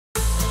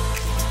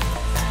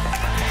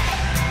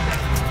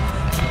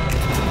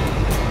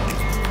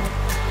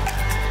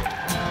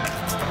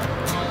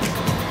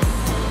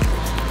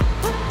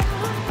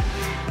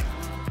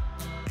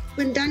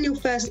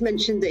first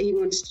mentioned that he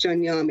wanted to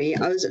join the army,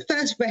 I was at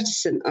first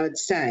reticent, I would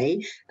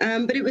say,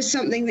 but it was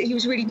something that he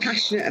was really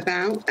passionate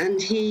about,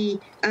 and he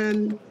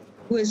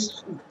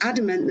was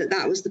adamant that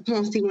that was the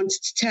path he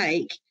wanted to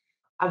take.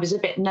 I was a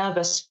bit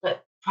nervous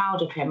but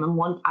proud of him,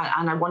 and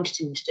I wanted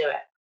him to do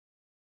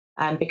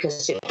it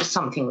because it was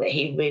something that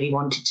he really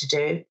wanted to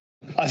do.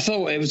 I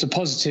thought it was a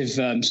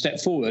positive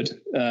step forward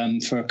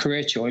for a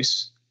career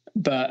choice,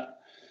 but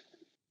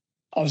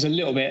I was a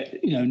little bit,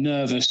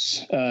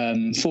 nervous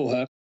for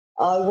her.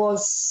 I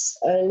was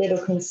a little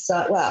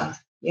concerned,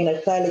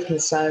 fairly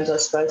concerned, I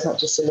suppose, not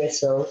just a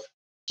little,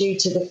 due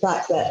to the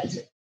fact that,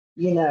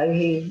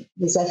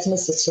 his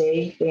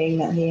ethnicity, being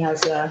that he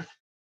has a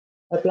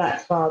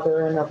black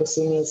father and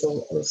obviously me as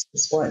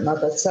a white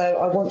mother. So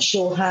I wasn't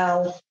sure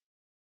how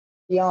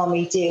the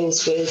army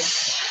deals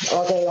with,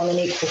 are they on an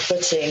equal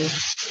footing?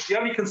 The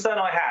only concern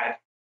I had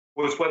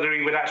was whether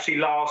he would actually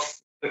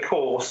last the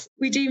course.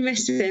 We do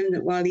miss him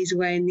while he's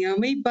away in the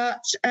army,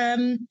 but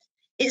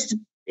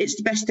it's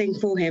the best thing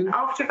for him.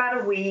 After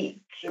about a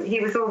week, he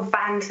was all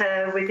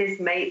banter with his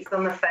mates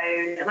on the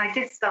phone, and I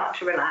did start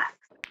to relax.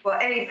 Well,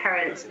 any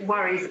parent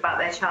worries about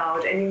their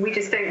child, and we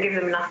just don't give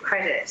them enough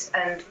credit.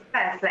 And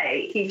fair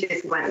play, he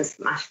just went and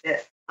smashed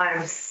it.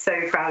 I'm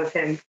so proud of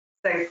him,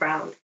 so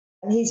proud.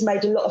 And he's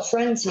made a lot of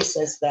friends, he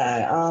says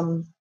there.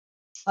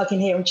 I can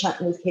hear him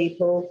chatting with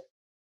people,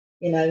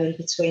 in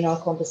between our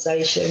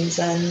conversations,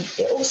 and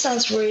it all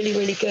sounds really,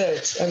 really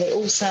good. And it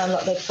all sounds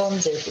like they've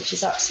bonded, which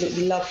is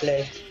absolutely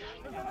lovely.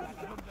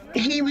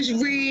 He was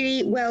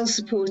really well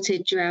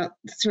supported throughout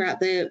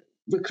the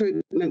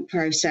recruitment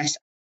process.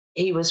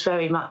 He was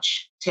very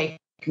much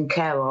taken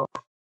care of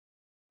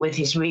with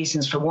his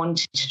reasons for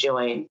wanting to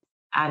join.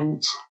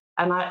 And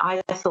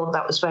I thought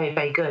that was very,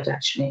 very good,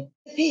 actually.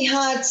 He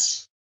had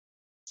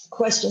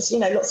questions,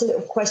 lots of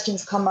little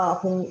questions come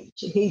up, and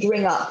he'd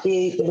ring up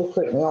the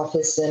recruitment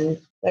office,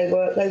 and they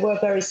were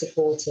very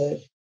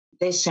supportive.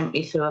 They sent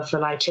me through a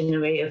full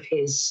itinerary of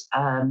his,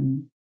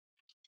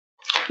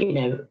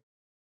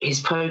 his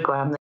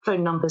programme,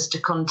 phone numbers to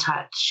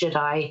contact should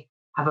I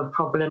have a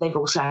problem. They've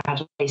also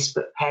had a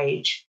Facebook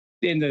page.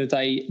 At the end of the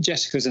day,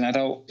 Jessica's an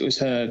adult. It was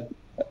her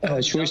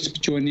choice to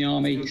join the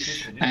army.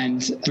 And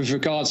with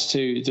regards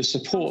to the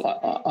support,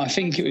 I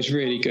think it was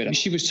really good.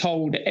 She was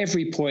told at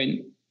every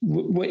point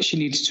what she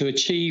needed to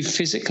achieve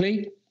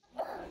physically,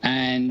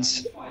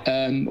 and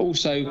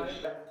also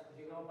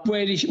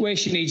where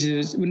she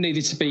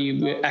needed to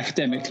be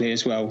academically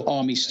as well.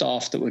 Army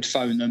staff that would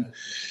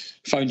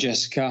phone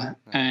Jessica,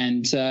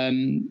 and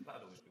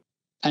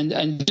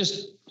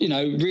just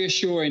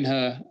reassuring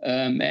her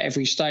at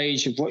every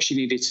stage of what she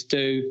needed to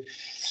do,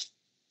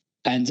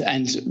 and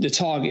the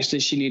targets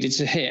that she needed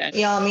to hit.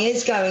 The army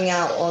is going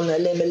out on a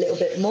limb a little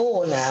bit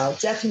more now,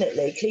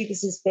 definitely.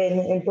 Clevis has been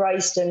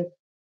embraced and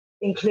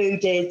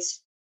included,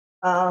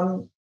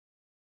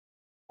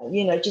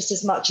 just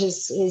as much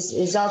as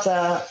his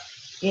other,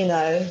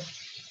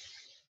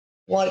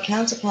 white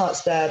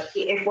counterparts there.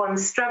 If one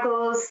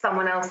struggles,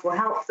 someone else will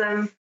help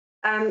them.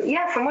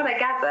 From what I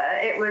gather,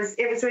 it was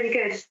really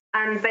good,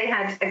 and they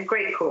had a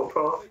great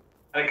corporal.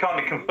 And it kind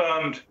of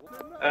confirmed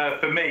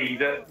for me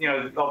that,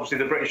 obviously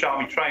the British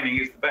Army training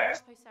is the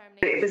best.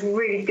 It was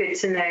really good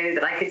to know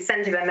that I could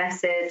send him a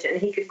message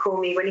and he could call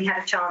me when he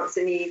had a chance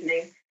in the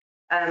evening.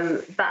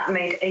 That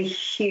made a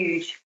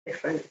huge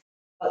difference.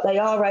 But they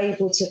are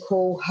able to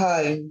call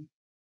home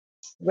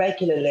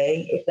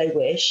regularly if they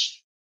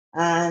wish,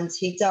 and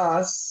he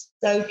does.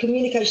 So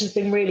communication's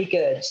been really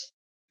good.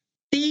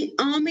 The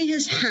army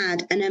has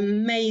had an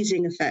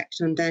amazing effect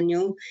on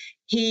Daniel.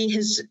 He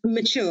has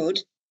matured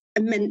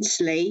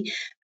immensely.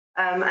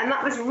 And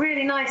that was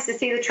really nice to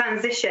see the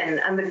transition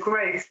and the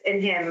growth in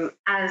him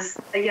as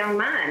a young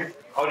man.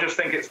 I just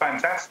think it's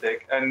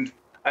fantastic. And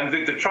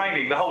the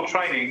training, the whole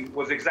training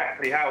was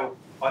exactly how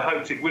I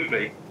hoped it would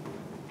be.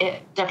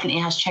 It definitely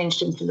has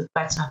changed him for the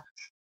better.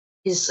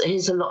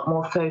 He's a lot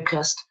more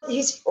focused.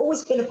 He's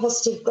always been a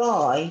positive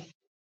guy,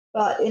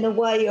 but in a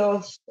way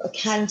of a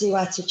can-do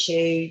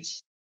attitude,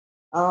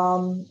 in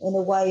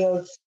a way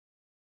of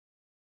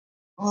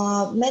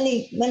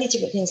many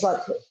different things.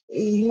 Like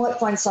you might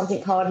find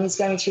something hard and he's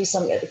going through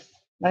something at the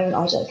moment,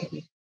 I don't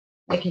know,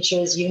 making sure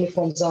his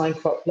uniform's ironed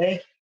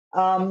properly.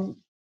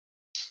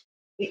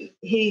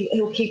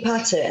 He'll keep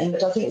at it, and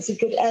I think it's a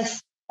good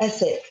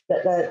ethic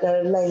that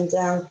they're laying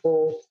down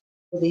for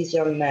these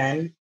young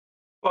men.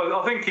 Well,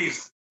 I think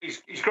he's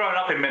grown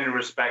up in many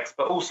respects,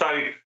 but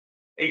also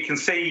he can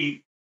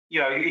see,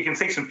 he can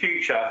see some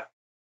future.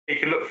 He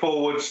can look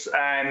forwards,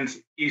 and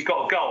he's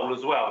got a goal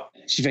as well.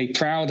 She's very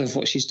proud of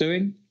what she's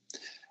doing.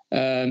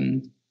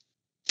 And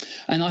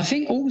I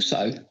think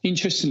also,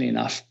 interestingly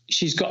enough,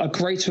 she's got a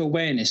greater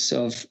awareness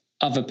of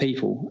other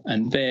people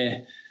and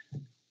their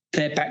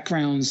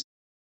backgrounds.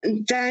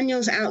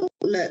 Daniel's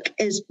outlook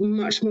is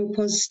much more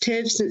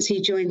positive since he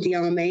joined the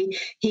army.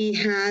 He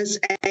has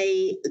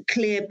a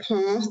clear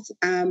path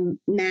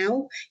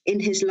now in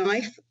his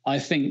life. I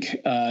think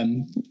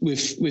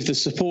with the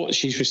support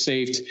she's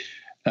received,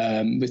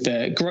 with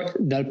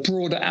the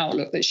broader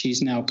outlook that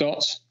she's now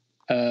got,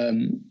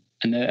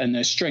 and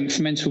the strength,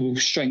 mental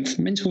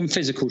and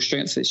physical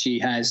strength that she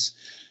has,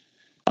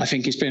 I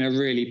think it's been a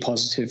really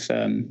positive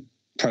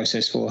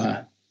process for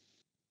her.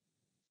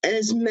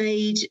 Has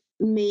made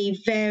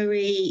me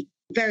very,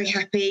 very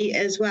happy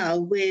as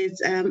well with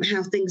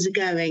how things are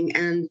going,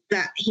 and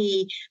that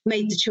he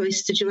made the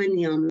choice to join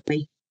the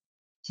army.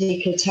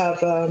 He could have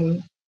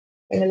gained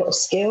a lot of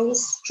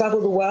skills,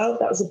 travel the world,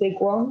 that was a big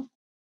one,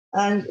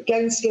 and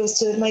gain skills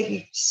to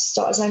maybe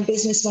start his own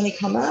business when he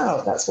come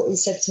out. That's what he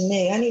said to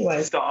me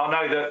anyway. I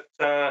know that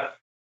that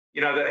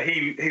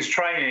his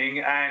training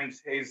and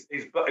his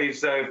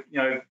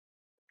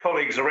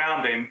colleagues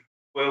around him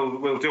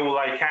will do all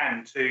they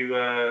can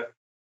to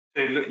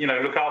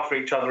look after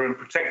each other and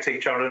protect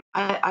each other.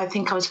 I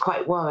think I was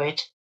quite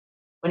worried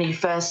when he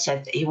first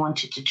said that he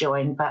wanted to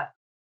join, but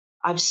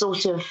I've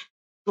sort of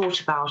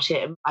thought about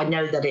it. I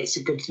know that it's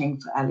a good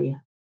thing for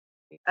Elia.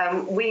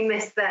 We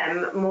miss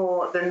them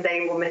more than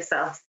they will miss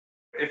us.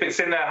 If it's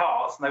in their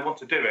hearts and they want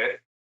to do it,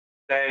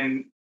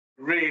 then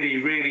really,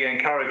 really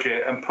encourage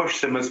it and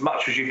push them as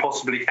much as you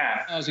possibly can.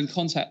 I was in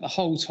contact the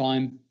whole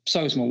time.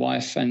 So was my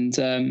wife, and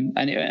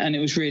it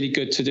was really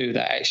good to do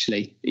that,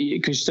 actually,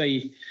 because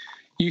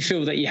you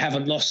feel that you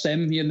haven't lost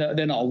them.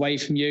 They're not away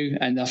from you,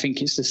 and I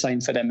think it's the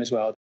same for them as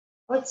well.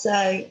 I'd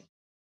say,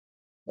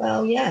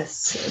 well,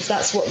 yes, if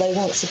that's what they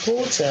want,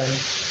 support them.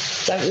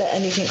 Don't let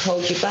anything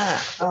hold you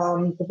back.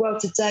 The world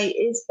today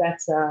is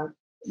better,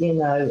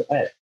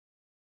 at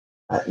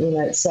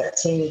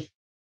accepting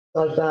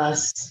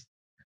diverse,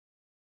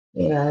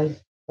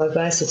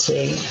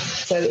 diversity.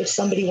 So if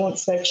somebody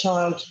wants their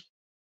child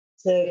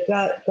to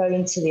go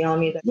into the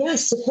army,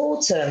 yes,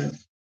 support them.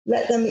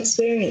 Let them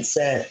experience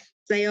it.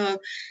 They are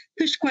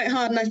pushed quite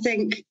hard, and I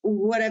think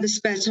whatever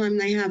spare time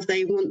they have,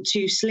 they want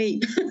to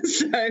sleep.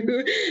 So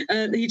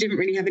he didn't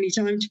really have any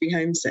time to be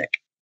homesick.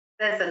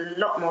 There's a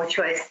lot more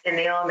choice in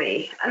the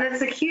army, and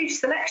there's a huge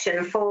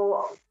selection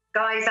for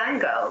guys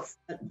and girls.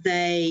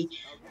 They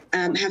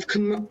have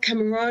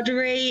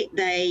camaraderie,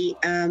 they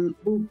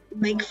will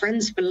make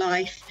friends for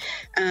life,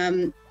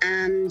 and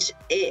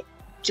it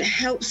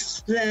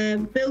helps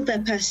them build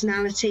their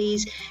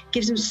personalities,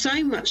 gives them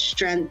so much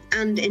strength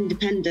and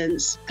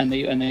independence. And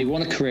they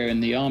want a career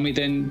in the army,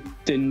 then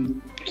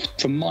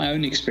from my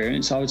own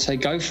experience, I would say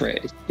go for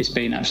it. It's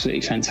been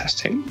absolutely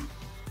fantastic.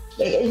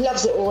 He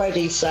loves it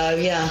already, so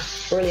yeah,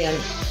 brilliant.